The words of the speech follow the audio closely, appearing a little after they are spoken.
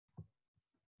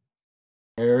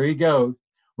There you go.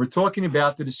 We're talking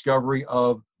about the discovery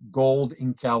of gold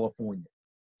in California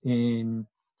in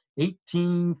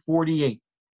 1848.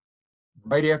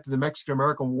 Right after the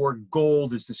Mexican-American War,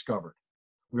 gold is discovered.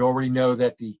 We already know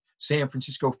that the San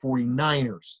Francisco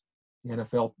 49ers, the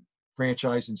NFL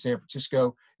franchise in San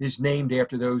Francisco, is named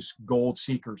after those gold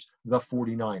seekers, the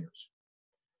 49ers.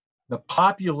 The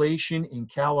population in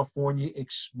California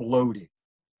exploded.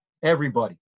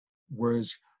 Everybody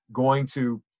was going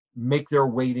to make their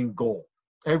weight in gold.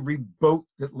 Every boat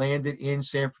that landed in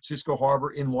San Francisco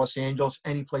Harbor, in Los Angeles,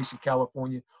 any place in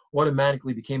California,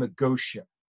 automatically became a ghost ship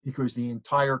because the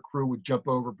entire crew would jump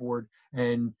overboard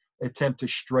and attempt to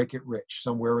strike it rich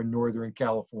somewhere in Northern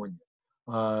California.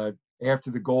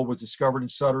 After the gold was discovered in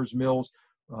Sutter's Mills,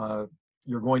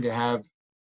 you're going to have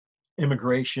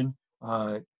immigration,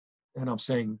 and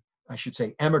I should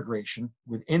say emigration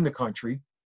within the country,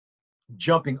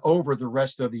 jumping over the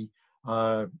rest of the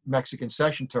Mexican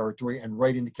cession territory and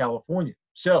right into California.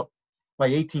 So by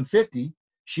 1850,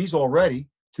 she's all ready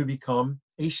to become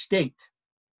a state.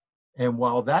 And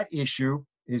while that issue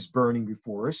is burning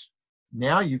before us,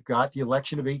 now you've got the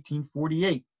election of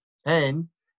 1848. And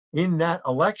in that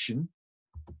election,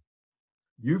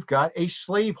 you've got a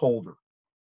slaveholder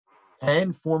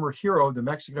and former hero of the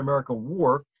Mexican-American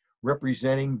War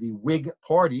representing the Whig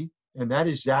Party, and that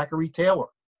is Zachary Taylor.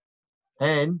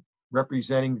 And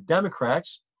representing the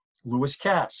Democrats, Lewis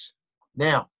Cass.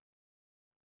 Now,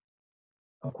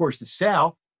 of course, the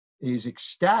South is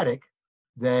ecstatic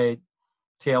that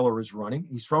Taylor is running.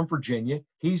 He's from Virginia.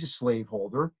 He's a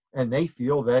slaveholder, and they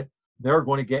feel that they're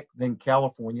going to get then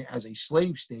California as a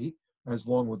slave state, as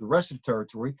long with the rest of the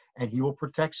territory, and he will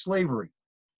protect slavery.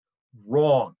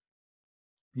 Wrong,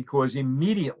 because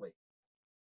immediately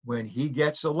when he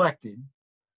gets elected,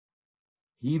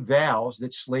 he vows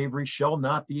that slavery shall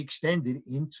not be extended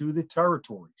into the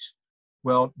territories.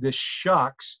 Well, this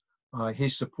shocks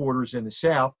his supporters in the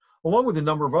South, along with a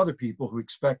number of other people who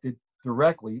expected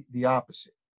directly the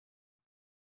opposite.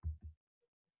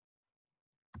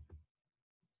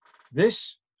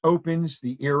 This opens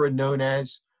the era known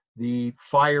as the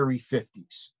Fiery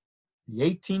 50s. The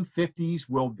 1850s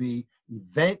will be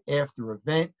event after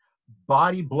event,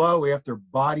 body blow after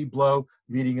body blow,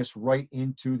 leading us right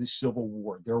into the Civil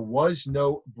War. There was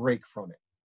no break from it.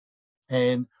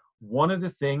 And one of the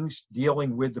things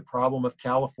dealing with the problem of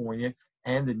California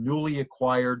and the newly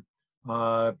acquired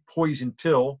poison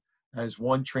pill, as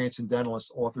one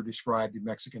transcendentalist author described the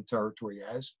Mexican territory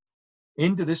as,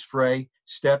 into this fray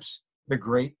steps the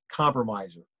great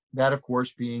compromiser. That, of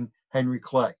course, being Henry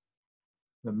Clay,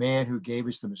 the man who gave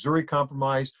us the Missouri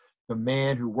Compromise, the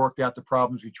man who worked out the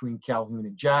problems between Calhoun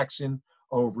and Jackson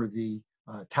over the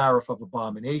Tariff of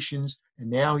Abominations, and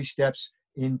now he steps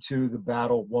into the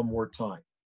battle one more time.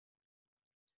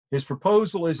 His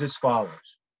proposal is as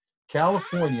follows.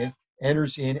 California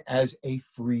enters in as a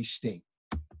free state.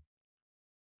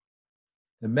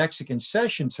 The Mexican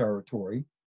cession territory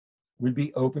would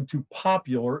be open to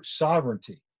popular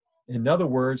sovereignty. In other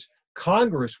words,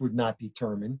 Congress would not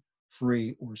determine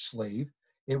free or slave.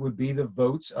 It would be the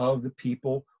votes of the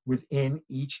people within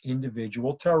each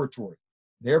individual territory,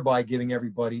 thereby giving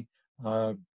everybody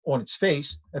on its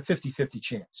face a 50-50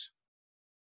 chance.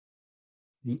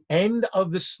 The end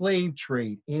of the slave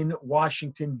trade in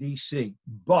Washington, D.C.,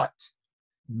 but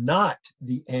not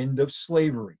the end of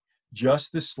slavery,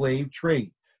 just the slave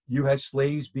trade. You had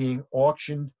slaves being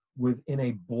auctioned within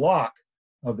a block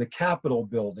of the Capitol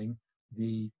building,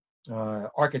 the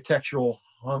architectural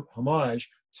homage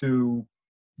to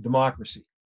democracy.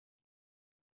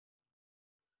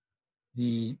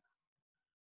 The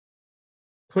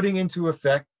putting into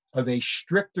effect of a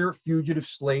stricter fugitive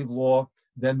slave law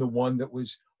than the one that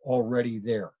was already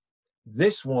there.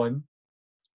 This one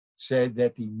said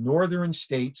that the northern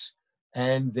states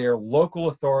and their local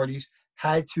authorities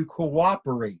had to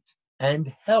cooperate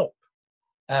and help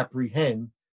apprehend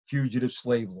fugitive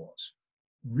slave laws.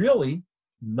 Really,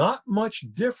 not much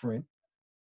different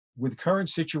with the current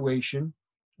situation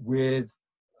with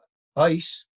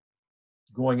ICE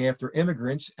going after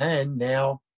immigrants, and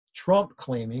now Trump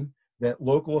claiming that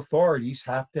local authorities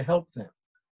have to help them.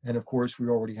 And of course, we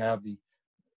already have the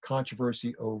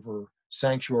controversy over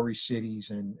sanctuary cities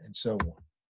and so on.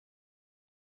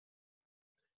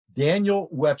 Daniel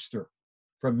Webster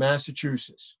from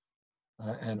Massachusetts,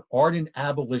 an ardent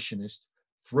abolitionist,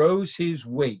 throws his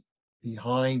weight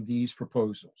behind these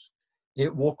proposals.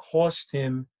 It will cost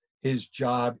him his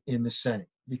job in the Senate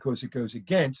because it goes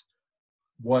against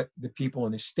what the people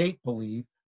in his state believe,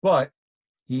 but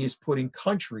he is putting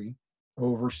country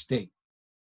over state.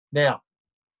 Now,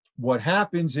 what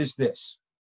happens is this.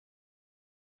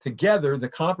 Together, the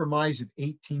Compromise of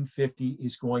 1850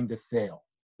 is going to fail.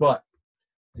 But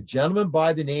a gentleman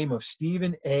by the name of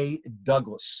Stephen A.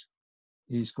 Douglas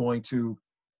is going to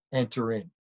enter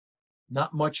in.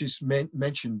 Not much is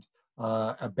mentioned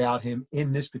about him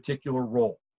in this particular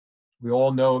role. We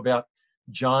all know about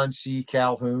John C.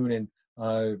 Calhoun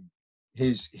and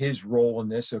his role in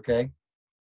this, okay?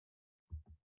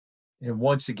 And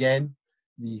once again,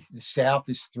 the South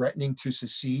is threatening to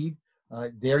secede.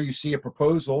 There you see a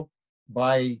proposal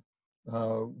by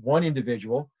one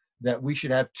individual that we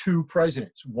should have two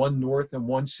presidents, one North and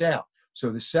one South.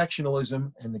 So the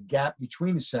sectionalism and the gap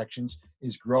between the sections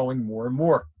is growing more and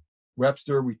more.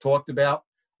 Webster, we talked about,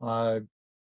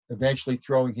 eventually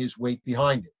throwing his weight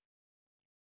behind it.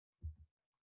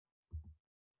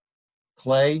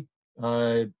 Clay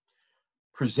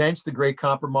presents the Great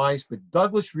Compromise, but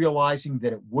Douglas realizing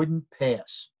that it wouldn't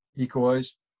pass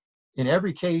because in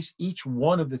every case, each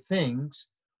one of the things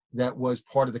that was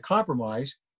part of the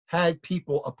compromise had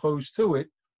people opposed to it.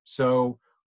 So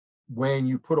when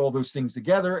you put all those things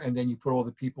together and then you put all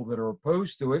the people that are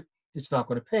opposed to it, it's not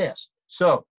going to pass.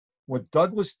 So what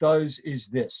Douglas does is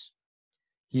this.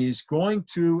 He is going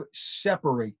to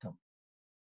separate them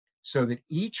so that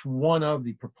each one of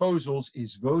the proposals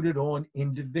is voted on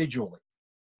individually.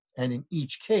 And in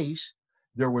each case,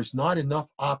 there was not enough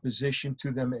opposition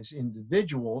to them as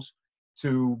individuals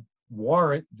to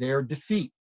warrant their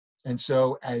defeat. And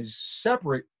so as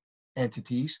separate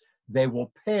entities, they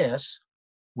will pass,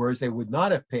 whereas they would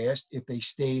not have passed if they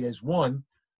stayed as one,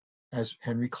 as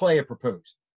Henry Clay had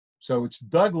proposed. So it's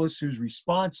Douglas who's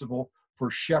responsible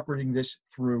for shepherding this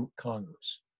through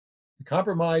Congress. The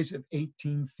Compromise of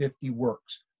 1850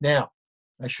 works. Now,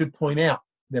 I should point out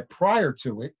that prior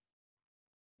to it,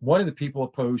 one of the people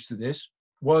opposed to this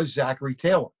was Zachary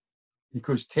Taylor,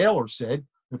 because Taylor said,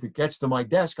 if it gets to my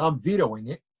desk, I'm vetoing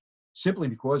it, simply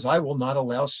because I will not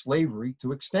allow slavery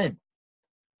to extend.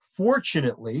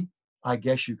 Fortunately, I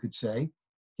guess you could say,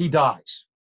 he dies,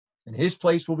 and his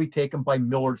place will be taken by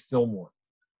Millard Fillmore.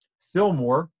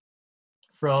 Fillmore,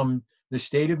 from the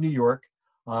state of New York,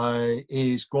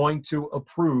 is going to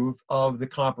approve of the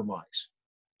compromise.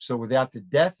 So without the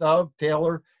death of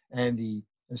Taylor and the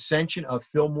ascension of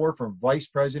Fillmore from vice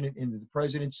president into the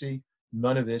presidency,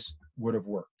 none of this would have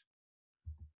worked.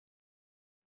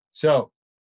 So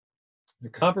the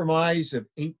Compromise of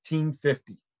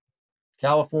 1850.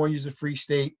 California is a free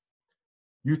state.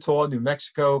 Utah, New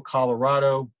Mexico,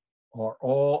 Colorado are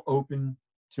all open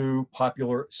to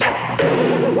popular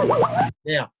suffrage.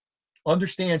 Now,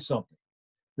 understand something.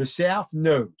 The South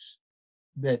knows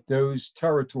that those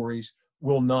territories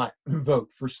will not vote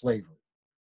for slavery.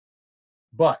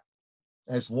 But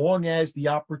as long as the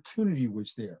opportunity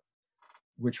was there,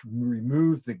 which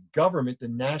removed the government, the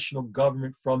national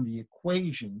government, from the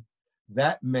equation,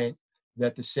 that meant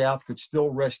that the South could still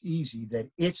rest easy that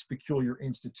its peculiar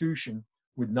institution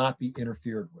would not be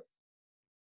interfered with.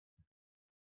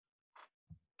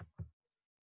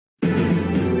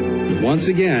 Once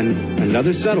again,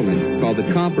 another settlement called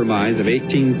the Compromise of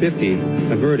 1850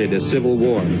 averted a civil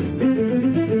war.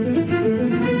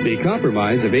 The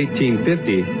Compromise of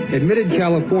 1850 admitted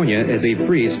California as a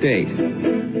free state.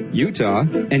 Utah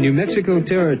and New Mexico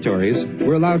territories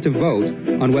were allowed to vote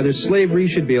on whether slavery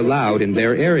should be allowed in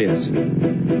their areas.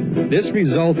 This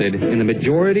resulted in the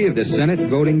majority of the Senate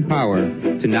voting power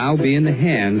to now be in the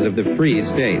hands of the free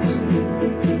states.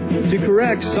 To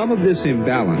correct some of this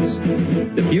imbalance,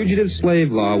 the Fugitive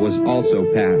Slave Law was also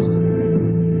passed.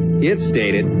 It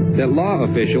stated that law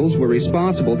officials were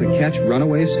responsible to catch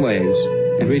runaway slaves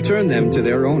and return them to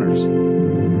their owners.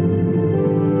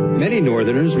 Many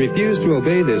Northerners refused to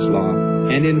obey this law,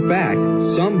 and in fact,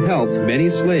 some helped many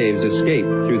slaves escape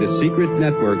through the secret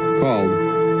network called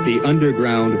the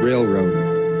Underground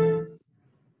Railroad.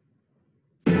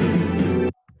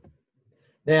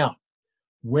 Now,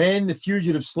 when the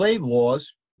fugitive slave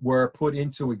laws were put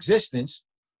into existence,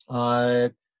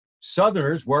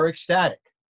 Southerners were ecstatic,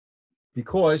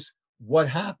 because what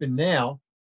happened now,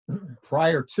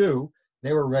 prior to,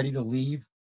 they were ready to leave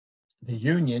the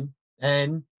Union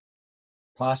and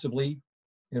possibly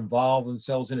involve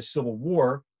themselves in a civil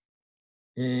war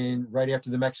right after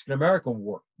the Mexican-American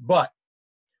War. But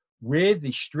with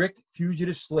the strict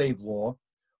fugitive slave law,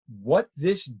 what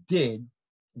this did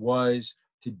was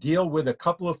to deal with a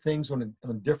couple of things on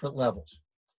different levels.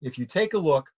 If you take a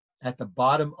look at the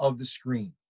bottom of the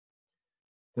screen,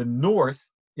 the North,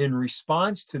 in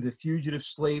response to the fugitive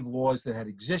slave laws that had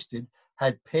existed,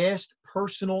 had passed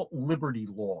personal liberty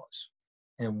laws.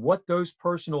 And what those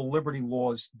personal liberty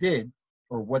laws did,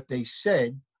 or what they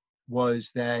said,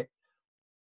 was that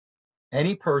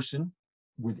any person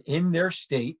within their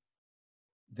state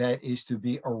that is to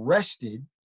be arrested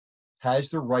has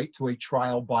the right to a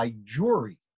trial by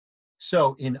jury.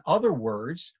 So, in other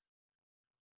words,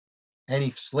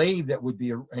 any slave that would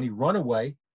be, any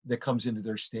runaway that comes into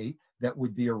their state that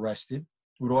would be arrested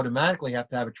would automatically have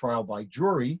to have a trial by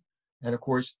jury. And of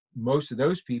course, most of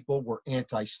those people were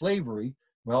anti-slavery.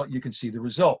 Well, you can see the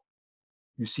result.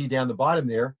 You see down the bottom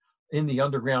there, in the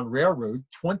Underground Railroad,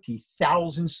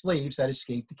 20,000 slaves had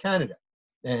escaped to Canada.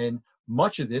 And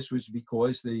much of this was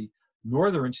because the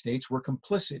northern states were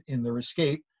complicit in their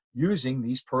escape, using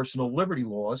these personal liberty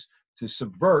laws to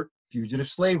subvert fugitive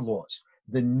slave laws.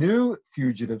 The new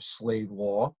fugitive slave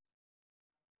law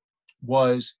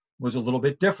was a little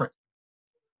bit different.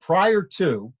 Prior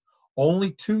to,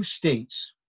 only 2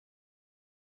 states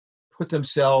put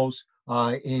themselves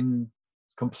in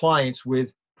compliance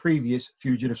with previous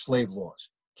fugitive slave laws.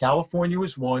 California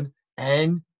was one,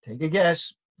 and take a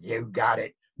guess, you got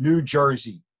it, New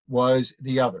Jersey was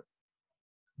the other.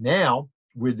 Now,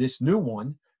 with this new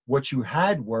one, what you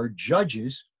had were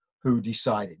judges who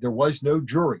decided. There was no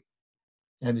jury,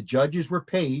 and the judges were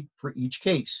paid for each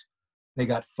case. They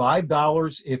got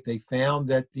 $5 if they found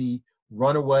that the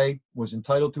runaway was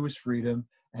entitled to his freedom,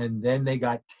 and then they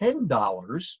got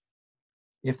 $10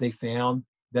 if they found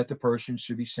that the person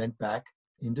should be sent back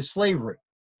into slavery.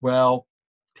 Well,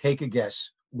 take a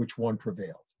guess which one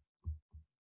prevailed.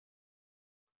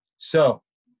 So,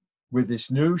 with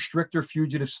this new, stricter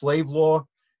fugitive slave law,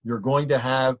 you're going to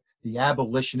have the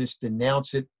abolitionists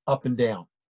denounce it up and down.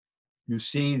 You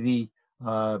see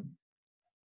the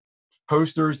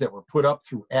posters that were put up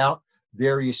throughout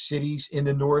various cities in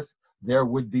the North. There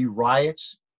would be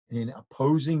riots in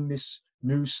opposing this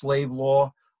new slave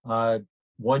law.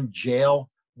 One jail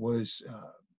was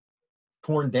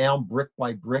torn down brick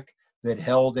by brick that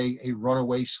held a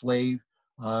runaway slave.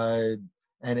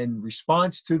 And in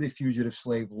response to the fugitive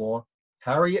slave law,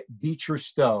 Harriet Beecher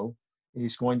Stowe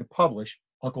is going to publish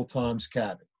Uncle Tom's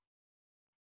Cabin.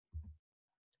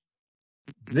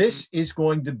 This is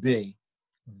going to be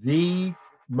the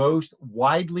most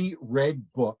widely read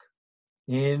book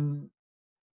in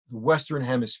the Western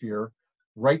Hemisphere,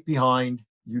 right behind,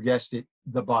 you guessed it,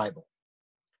 the Bible.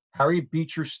 Harriet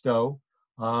Beecher Stowe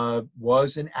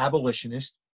was an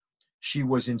abolitionist. She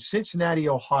was in Cincinnati,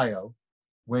 Ohio,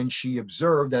 when she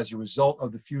observed, as a result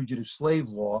of the fugitive slave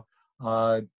law,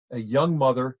 a young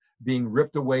mother being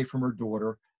ripped away from her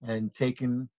daughter and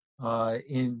taken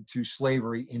into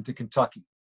slavery into Kentucky.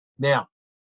 Now,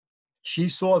 she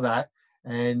saw that,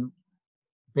 and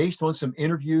based on some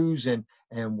interviews and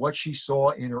what she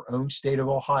saw in her own state of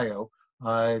Ohio,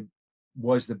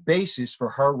 was the basis for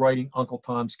her writing Uncle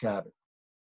Tom's Cabin.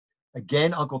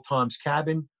 Again, Uncle Tom's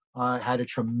Cabin had a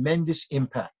tremendous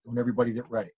impact on everybody that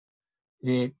read it.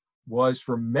 It was,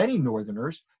 for many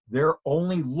Northerners, their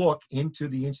only look into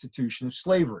the institution of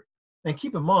slavery. And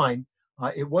keep in mind,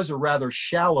 it was a rather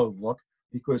shallow look,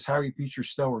 because Harriet Beecher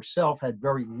Stowe herself had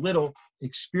very little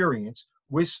experience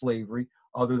with slavery,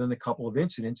 other than a couple of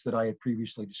incidents that I had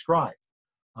previously described.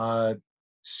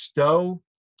 Stowe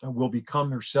will become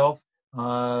herself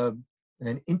an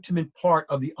intimate part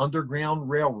of the Underground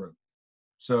Railroad.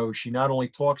 So she not only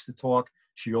talks the talk,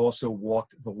 she also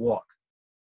walked the walk.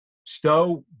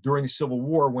 Stowe, during the Civil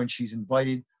War, when she's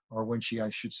invited, or when she, I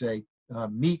should say,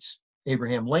 meets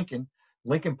Abraham Lincoln,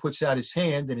 Lincoln puts out his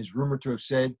hand and is rumored to have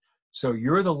said, "So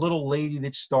you're the little lady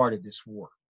that started this war."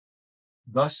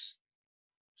 Thus,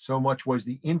 so much was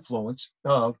the influence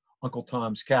of Uncle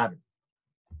Tom's Cabin,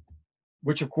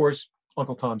 which, of course,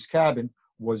 Uncle Tom's Cabin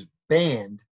was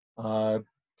banned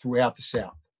throughout the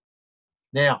South.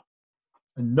 Now,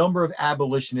 a number of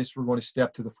abolitionists were going to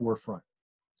step to the forefront.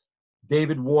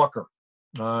 David Walker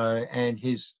and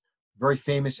his very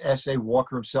famous essay,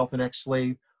 Walker Himself an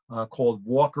Ex-Slave, called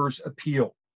Walker's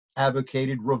Appeal,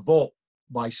 advocated revolt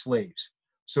by slaves.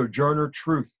 Sojourner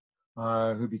Truth,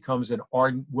 who becomes an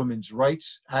ardent women's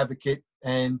rights advocate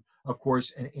and, of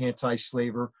course, an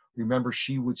anti-slaver. Remember,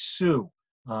 she would sue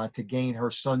to gain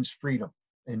her son's freedom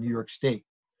in New York State.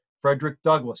 Frederick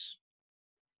Douglass,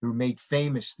 who made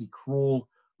famous the cruel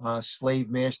slave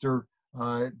master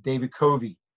David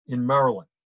Covey in Maryland.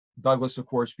 Douglass, of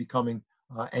course, becoming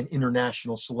an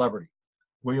international celebrity.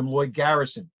 William Lloyd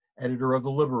Garrison, editor of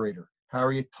The Liberator.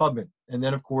 Harriet Tubman. And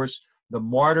then, of course, the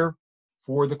martyr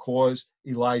for the cause,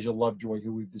 Elijah Lovejoy,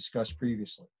 who we've discussed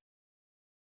previously.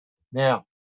 Now,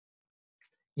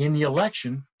 in the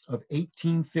election of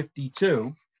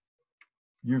 1852,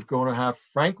 you're going to have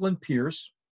Franklin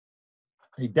Pierce,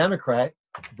 a Democrat,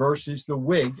 versus the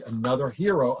Whig, another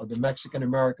hero of the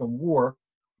Mexican-American War,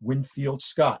 Winfield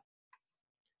Scott.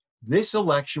 This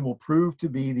election will prove to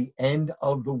be the end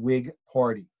of the Whig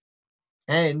Party.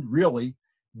 And really,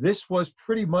 this was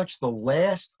pretty much the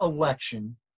last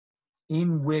election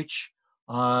in which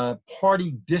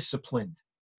party discipline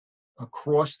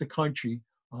across the country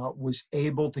was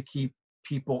able to keep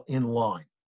people in line.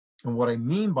 And what I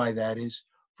mean by that is,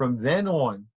 from then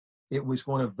on, it was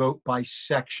going to vote by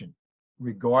section,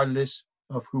 regardless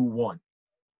of who won.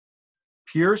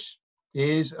 Pierce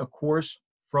is, of course,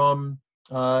 from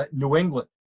New England.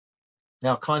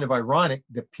 Now, kind of ironic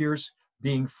that Pierce,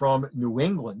 being from New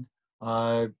England,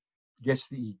 gets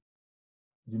the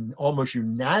almost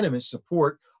unanimous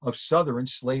support of Southern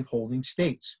slaveholding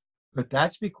states. But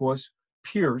that's because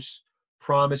Pierce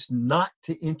promised not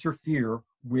to interfere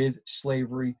with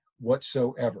slavery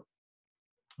whatsoever.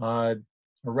 A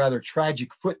rather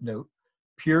tragic footnote,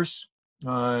 Pierce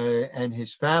and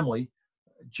his family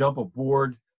jump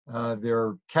aboard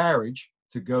their carriage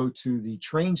to go to the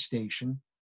train station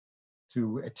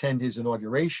to attend his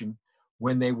inauguration,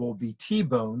 when they will be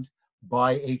T-boned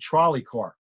by a trolley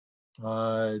car.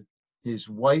 His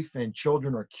wife and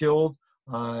children are killed.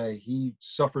 He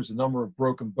suffers a number of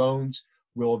broken bones.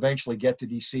 Will eventually get to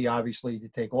DC, obviously, to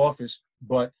take office,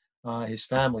 but his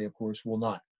family, of course, will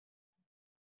not.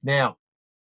 Now,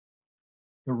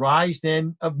 the rise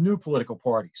then of new political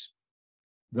parties.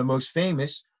 The most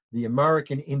famous, the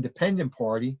American Independent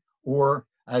Party, or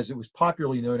as it was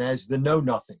popularly known as, the Know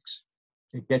Nothings.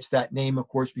 It gets that name, of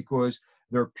course, because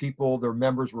their people, their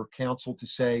members were counseled to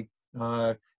say,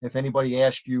 if anybody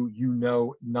asks you, you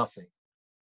know nothing,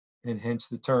 and hence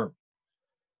the term.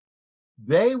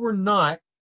 They were not,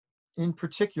 in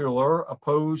particular,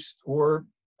 opposed or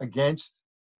against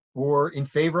or in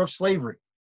favor of slavery.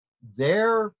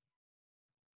 Their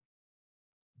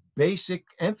basic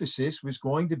emphasis was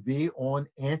going to be on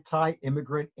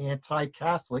anti-immigrant,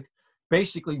 anti-Catholic.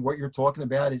 Basically, what you're talking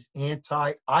about is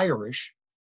anti-Irish,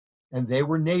 and they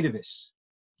were nativists.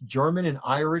 German and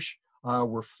Irish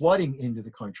were flooding into the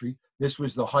country. This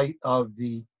was the height of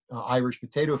the Irish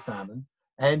potato famine.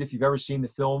 And if you've ever seen the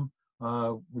film,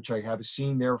 which I have a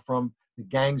scene there from the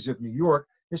Gangs of New York,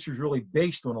 this was really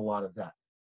based on a lot of that.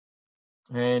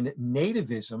 And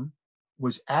nativism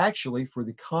was actually, for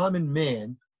the common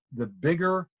man, the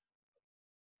bigger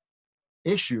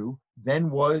issue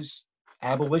than was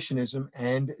abolitionism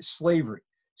and slavery.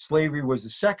 Slavery was the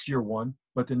sexier one,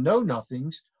 but the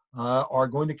Know-Nothings are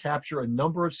going to capture a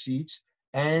number of seats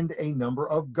and a number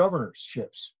of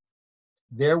governorships.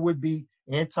 There would be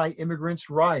anti-immigrants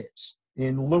riots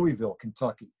in Louisville,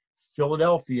 Kentucky,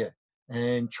 Philadelphia,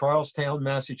 and Charlestown,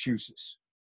 Massachusetts.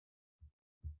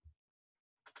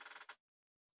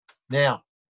 Now,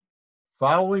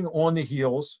 following on the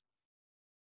heels,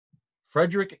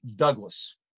 Frederick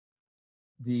Douglass,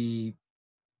 the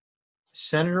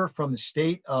senator from the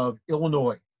state of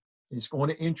Illinois, is going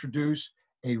to introduce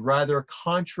a rather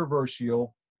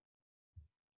controversial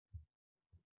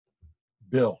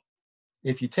bill.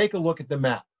 If you take a look at the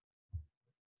map,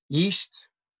 east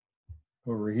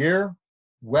over here,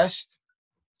 west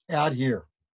out here.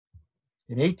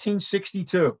 In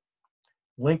 1862,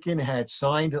 Lincoln had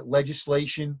signed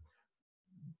legislation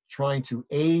trying to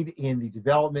aid in the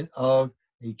development of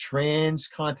a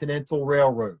transcontinental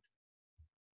railroad.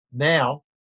 Now,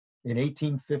 in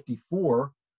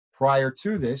 1854, prior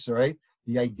to this, all right,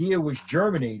 the idea was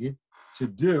germinated to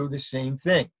do the same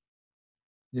thing.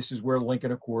 This is where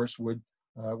Lincoln, of course, would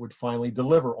finally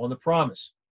deliver on the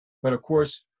promise. But of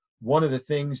course, one of the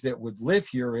things that would live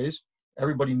here is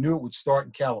everybody knew it would start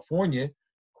in California.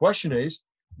 Question is,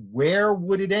 where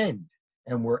would it end?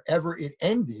 And wherever it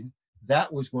ended,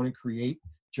 that was going to create,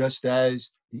 just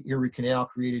as the Erie Canal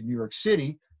created New York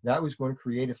City, that was going to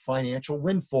create a financial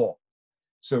windfall.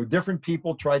 So different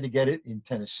people tried to get it in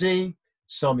Tennessee,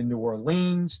 some in New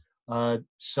Orleans,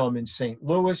 some in St.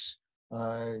 Louis,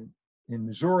 in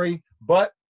Missouri,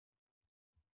 but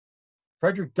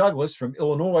Frederick Douglass from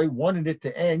Illinois wanted it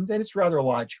to end, and it's rather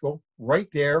logical, right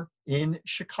there in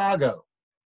Chicago.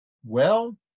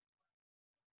 Well,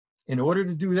 in order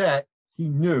to do that, he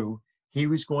knew he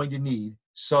was going to need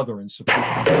Southern support.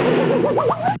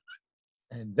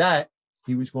 And that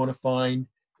he was going to find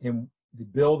in the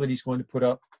bill that he's going to put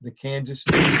up, the Kansas.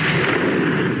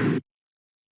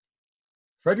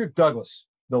 Frederick Douglass,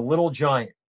 the Little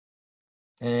Giant.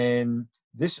 And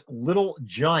this Little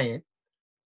Giant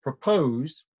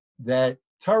proposed that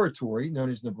territory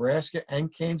known as Nebraska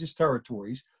and Kansas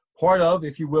territories, part of,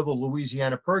 if you will, the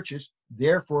Louisiana Purchase,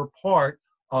 therefore part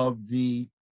of the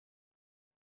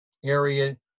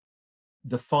area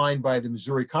defined by the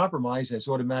Missouri Compromise as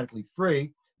automatically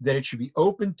free, that it should be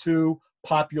open to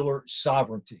popular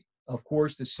sovereignty. Of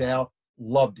course, the South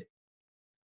loved it.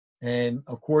 And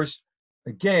of course,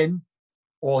 again,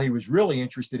 all he was really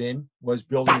interested in was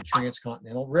building a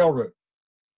transcontinental railroad.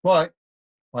 But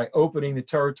by opening the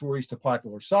territories to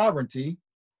popular sovereignty,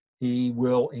 he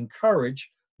will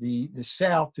encourage the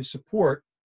South to support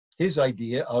his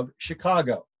idea of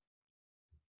Chicago.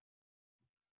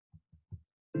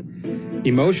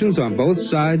 Emotions on both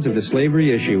sides of the slavery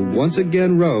issue once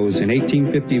again rose in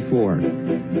 1854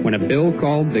 when a bill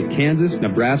called the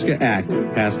Kansas-Nebraska Act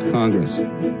passed Congress.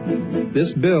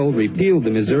 This bill repealed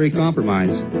the Missouri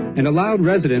Compromise and allowed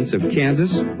residents of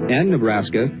Kansas and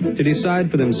Nebraska to decide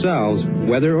for themselves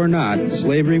whether or not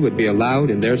slavery would be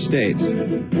allowed in their states.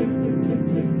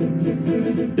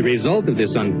 The result of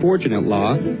this unfortunate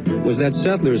law was that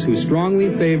settlers who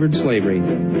strongly favored slavery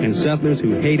and settlers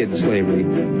who hated slavery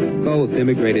both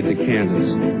immigrated to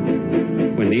Kansas.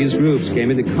 When these groups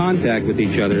came into contact with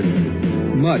each other,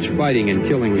 much fighting and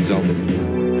killing resulted.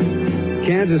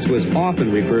 Kansas was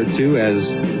often referred to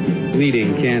as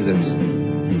Bleeding Kansas.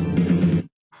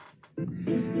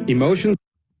 Emotions.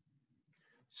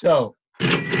 So,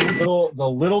 the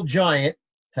little giant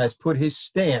has put his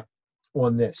stamp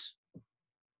on this.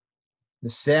 The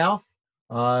South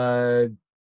loved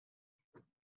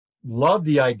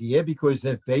the idea because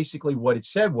that basically what it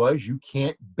said was you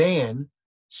can't ban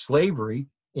slavery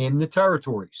in the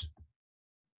territories.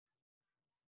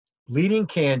 Bleeding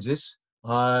Kansas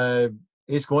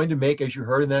is going to make, as you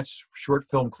heard in that short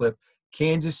film clip,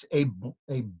 Kansas a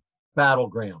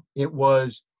battleground. It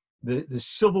was the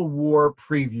Civil War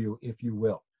preview, if you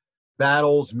will.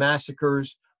 Battles,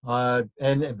 massacres, and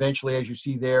eventually, as you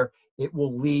see there, it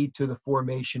will lead to the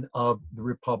formation of the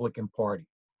Republican Party.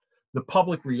 The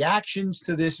public reactions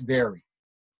to this vary.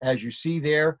 As you see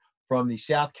there from the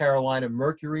South Carolina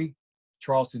Mercury,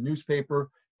 Charleston newspaper,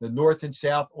 the North and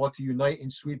South ought to unite in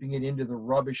sweeping it into the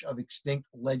rubbish of extinct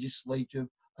legislative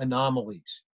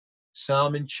anomalies.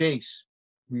 Salmon Chase,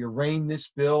 we arraign this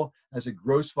bill as a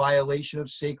gross violation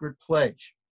of sacred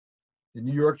pledge. The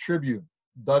New York Tribune,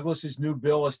 Douglas's new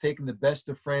bill has taken the best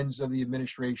of friends of the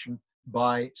administration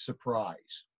by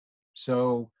surprise.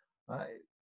 So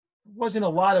wasn't a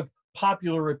lot of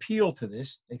popular appeal to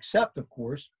this, except, of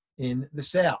course, in the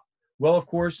South. Well, of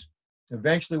course,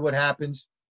 eventually what happens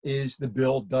is the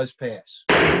bill does pass.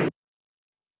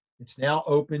 It's now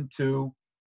open to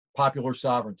popular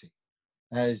sovereignty.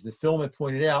 As the film had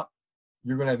pointed out,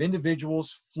 you're going to have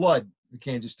individuals flood the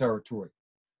Kansas territory.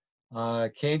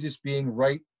 Kansas being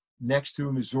right next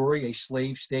to Missouri, a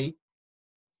slave state,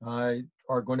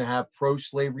 are going to have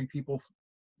pro-slavery people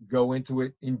go into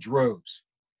it in droves.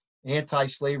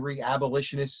 Anti-slavery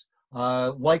abolitionists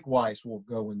likewise will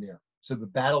go in there. So the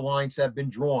battle lines have been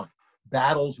drawn.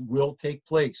 Battles will take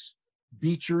place.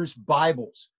 Beecher's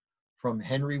Bibles from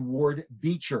Henry Ward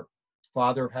Beecher,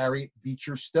 father of Harriet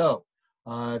Beecher Stowe,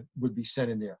 would be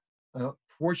sent in there.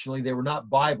 Fortunately, they were not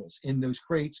Bibles. In those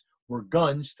crates were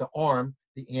guns to arm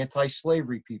the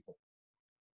anti-slavery people.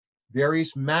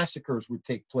 Various massacres would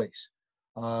take place.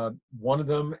 One of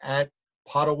them at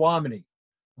Potawatomi.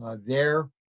 There,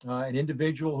 an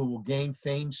individual who will gain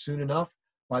fame soon enough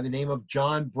by the name of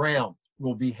John Brown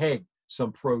will behead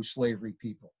some pro-slavery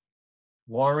people.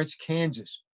 Lawrence,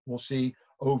 Kansas, will see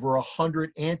over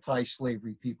 100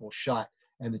 anti-slavery people shot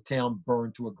and the town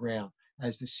burned to a ground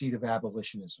as the seat of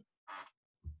abolitionism.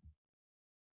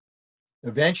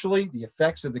 Eventually, the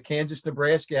effects of the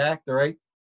Kansas-Nebraska Act, all right,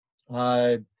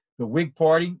 the Whig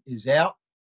Party is out,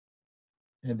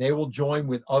 and they will join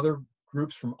with other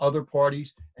groups from other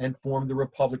parties and form the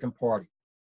Republican Party.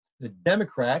 The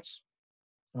Democrats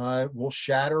will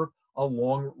shatter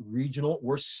along regional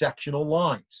or sectional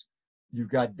lines. You've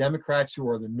got Democrats who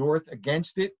are the North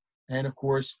against it, and of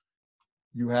course,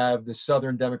 you have the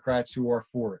Southern Democrats who are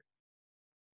for it.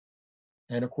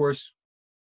 And of course,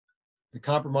 the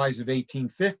Compromise of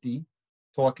 1850,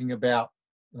 talking about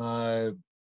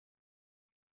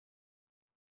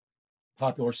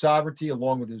popular sovereignty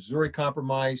along with the Missouri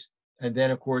Compromise, and then,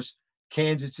 of course,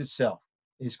 Kansas itself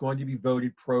is going to be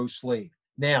voted pro-slave.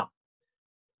 Now,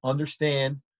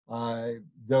 understand,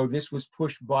 though this was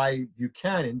pushed by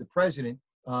Buchanan, the president,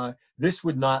 this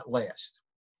would not last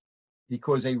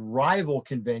because a rival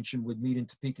convention would meet in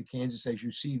Topeka, Kansas, as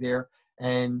you see there,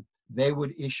 and they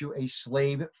would issue a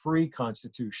slave-free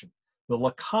constitution. The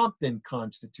Lecompton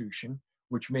Constitution,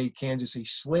 which made Kansas a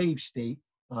slave state,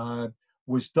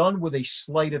 was done with a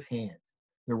sleight of hand.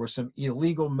 There were some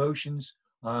illegal motions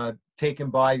taken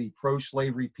by the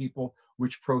pro-slavery people,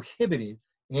 which prohibited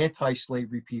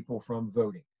anti-slavery people from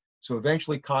voting. So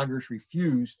eventually Congress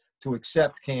refused to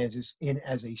accept Kansas in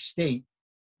as a state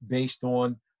based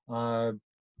on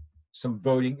some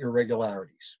voting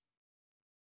irregularities.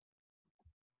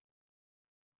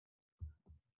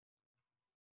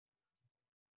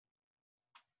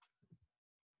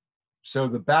 So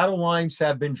the battle lines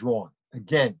have been drawn.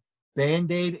 Again,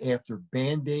 Band-Aid after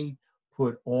Band-Aid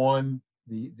put on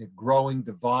the growing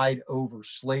divide over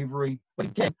slavery. But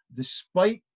again,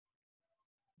 despite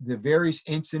the various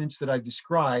incidents that I've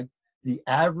described, the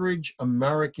average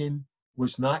American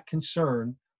was not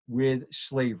concerned with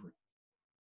slavery.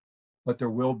 But there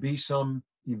will be some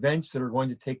events that are going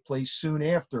to take place soon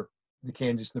after the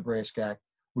Kansas-Nebraska Act,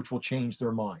 which will change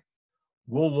their mind.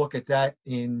 We'll look at that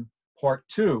in part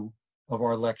 2 of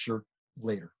our lecture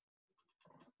later.